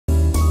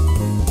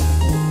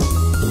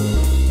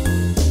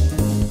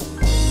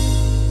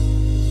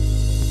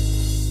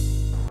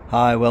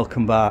Hi,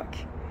 welcome back.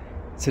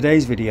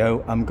 Today's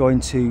video I'm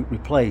going to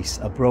replace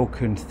a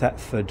broken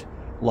Thetford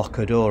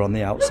locker door on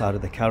the outside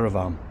of the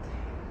caravan.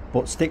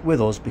 But stick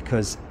with us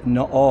because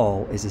not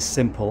all is as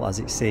simple as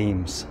it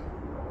seems.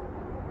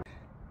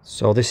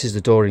 So this is the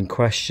door in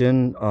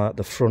question at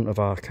the front of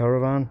our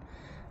caravan.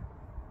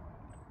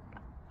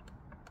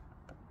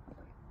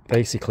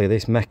 Basically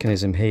this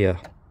mechanism here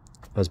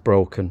has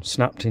broken,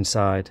 snapped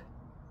inside.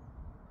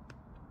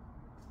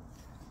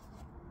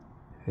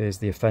 Here's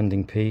the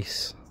offending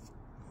piece.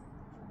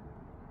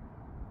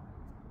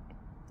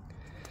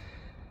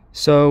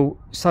 So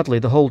sadly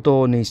the whole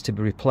door needs to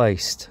be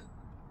replaced.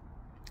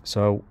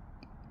 So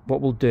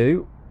what we'll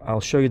do, I'll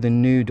show you the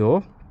new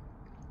door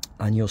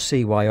and you'll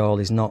see why all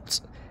is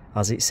not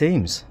as it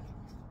seems.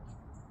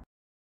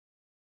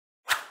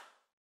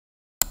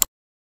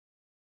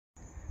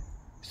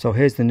 So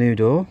here's the new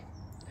door,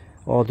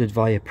 ordered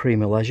via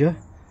Prima Leisure.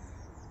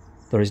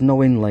 There is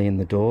no inlay in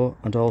the door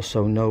and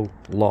also no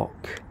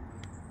lock.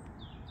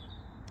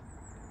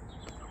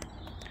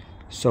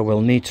 So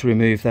we'll need to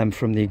remove them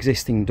from the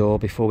existing door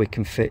before we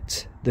can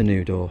fit the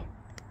new door.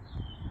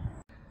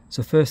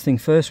 So first thing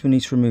first, we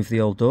need to remove the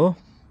old door.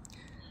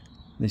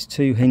 There's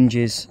two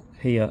hinges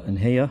here and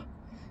here.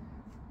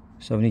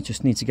 So we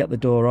just need to get the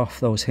door off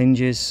those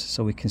hinges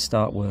so we can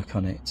start work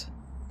on it.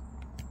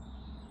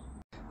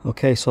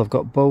 Okay, so I've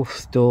got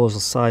both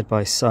doors side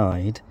by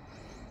side,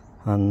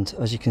 and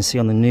as you can see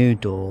on the new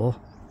door,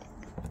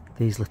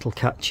 these little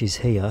catches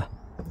here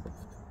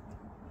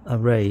are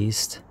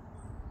raised.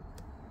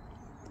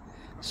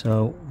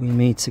 So we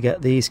need to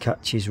get these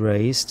catches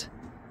raised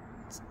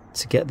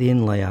to get the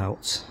inlay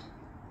out.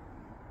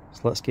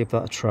 So let's give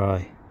that a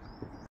try.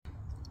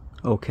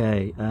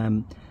 Okay,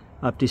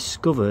 I've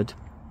discovered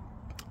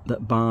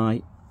that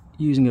by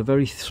using a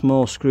very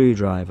small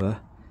screwdriver,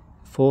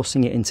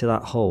 forcing it into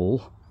that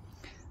hole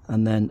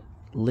and then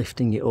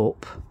lifting it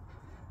up,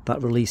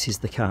 that releases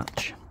the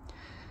catch.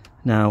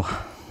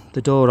 Now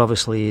the door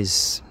obviously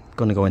is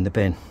going to go in the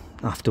bin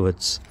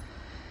afterwards,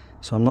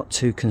 so I'm not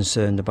too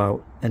concerned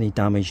about any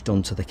damage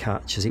done to the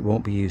catch as it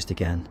won't be used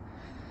again.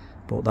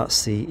 But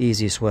that's the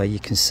easiest way. You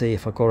can see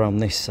if I go around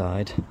this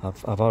side,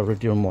 I've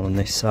already done one on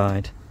this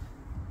side.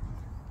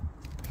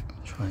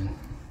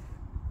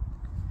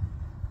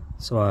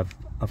 So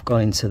I've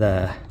gone into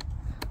there,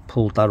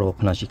 pulled that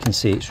up, and as you can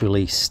see it's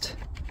released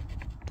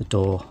the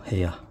door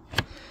here.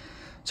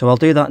 So I'll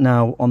do that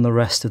now on the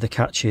rest of the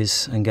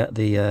catches and get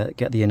the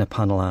inner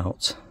panel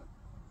out.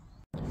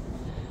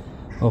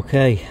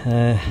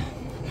 Okay,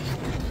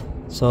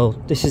 so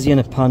this is the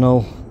inner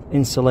panel,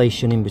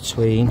 insulation in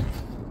between,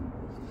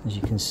 as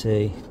you can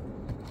see,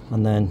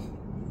 and then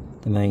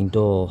the main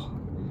door.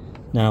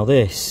 Now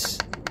this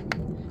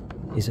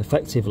is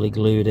effectively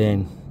glued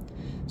in,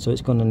 so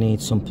it's going to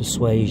need some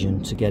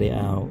persuasion to get it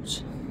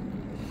out.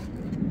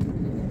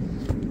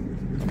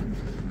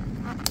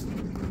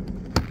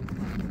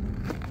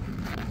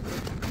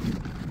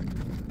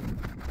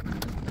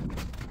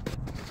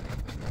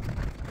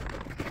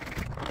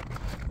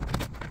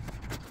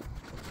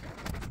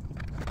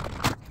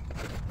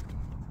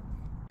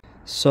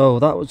 So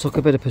that took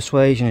a bit of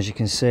persuasion, as you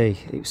can see.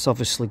 It's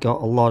obviously got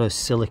a lot of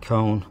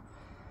silicone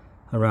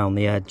around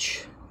the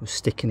edge. We're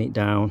sticking it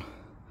down.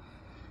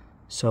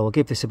 So I'll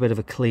give this a bit of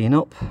a clean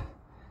up,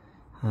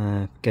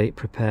 get it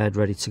prepared,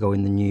 ready to go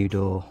in the new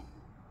door.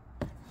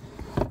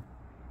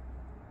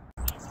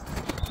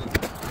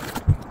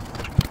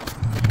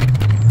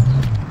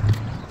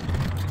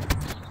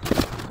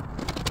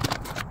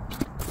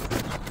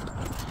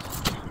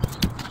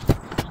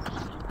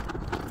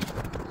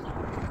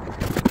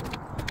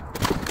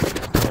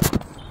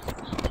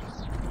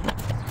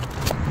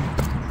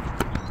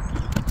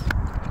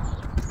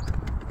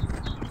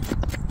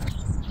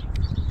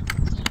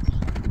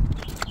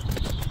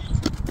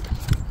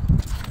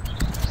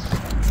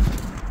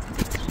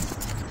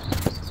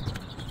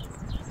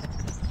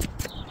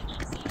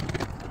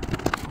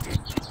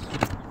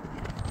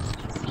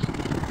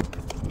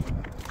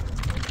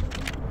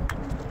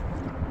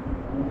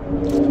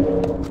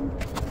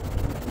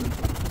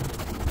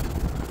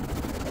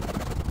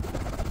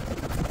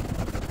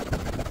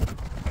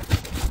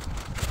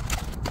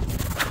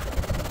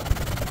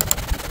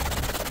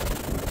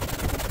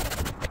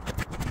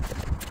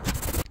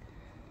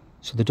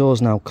 So the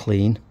door's now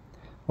clean,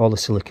 all the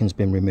silicone's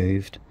been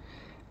removed.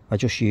 I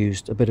just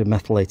used a bit of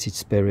methylated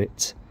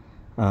spirit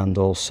and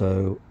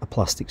also a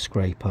plastic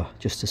scraper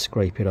just to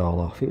scrape it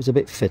all off. It was a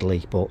bit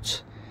fiddly,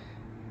 but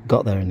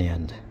got there in the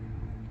end.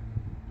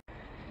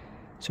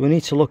 So we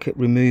need to look at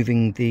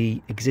removing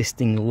the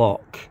existing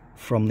lock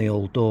from the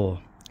old door.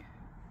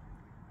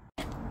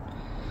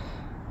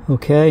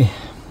 Okay,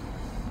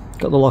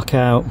 got the lock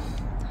out.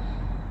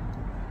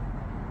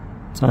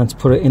 Time to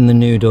put it in the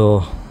new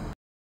door.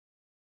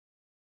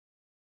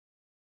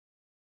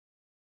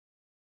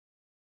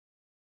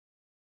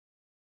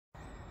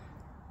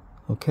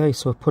 Okay,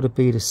 so I've put a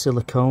bead of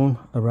silicone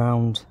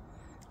around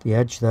the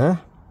edge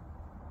there.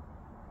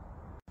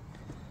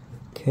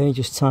 Okay,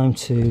 just time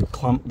to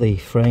clamp the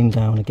frame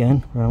down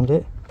again around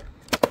it.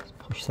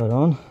 Push that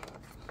on.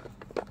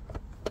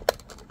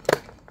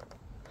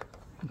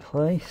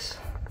 place.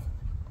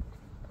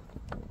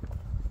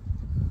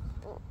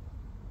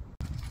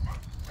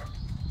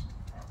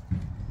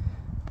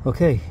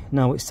 Okay,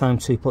 now it's time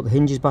to put the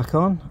hinges back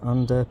on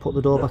and put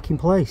the door back in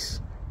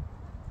place.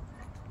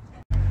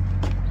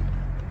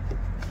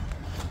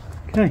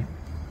 Okay,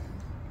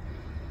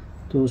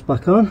 doors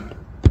back on.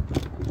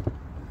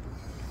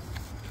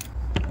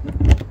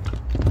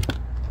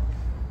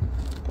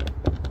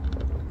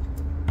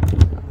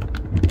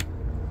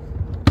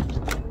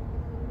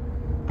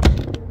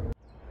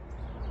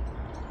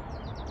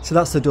 So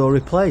that's the door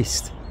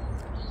replaced.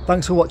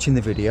 Thanks for watching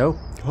the video.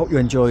 Hope you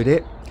enjoyed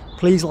it.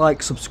 Please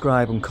like,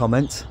 subscribe and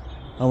comment,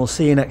 and we'll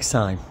see you next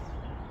time.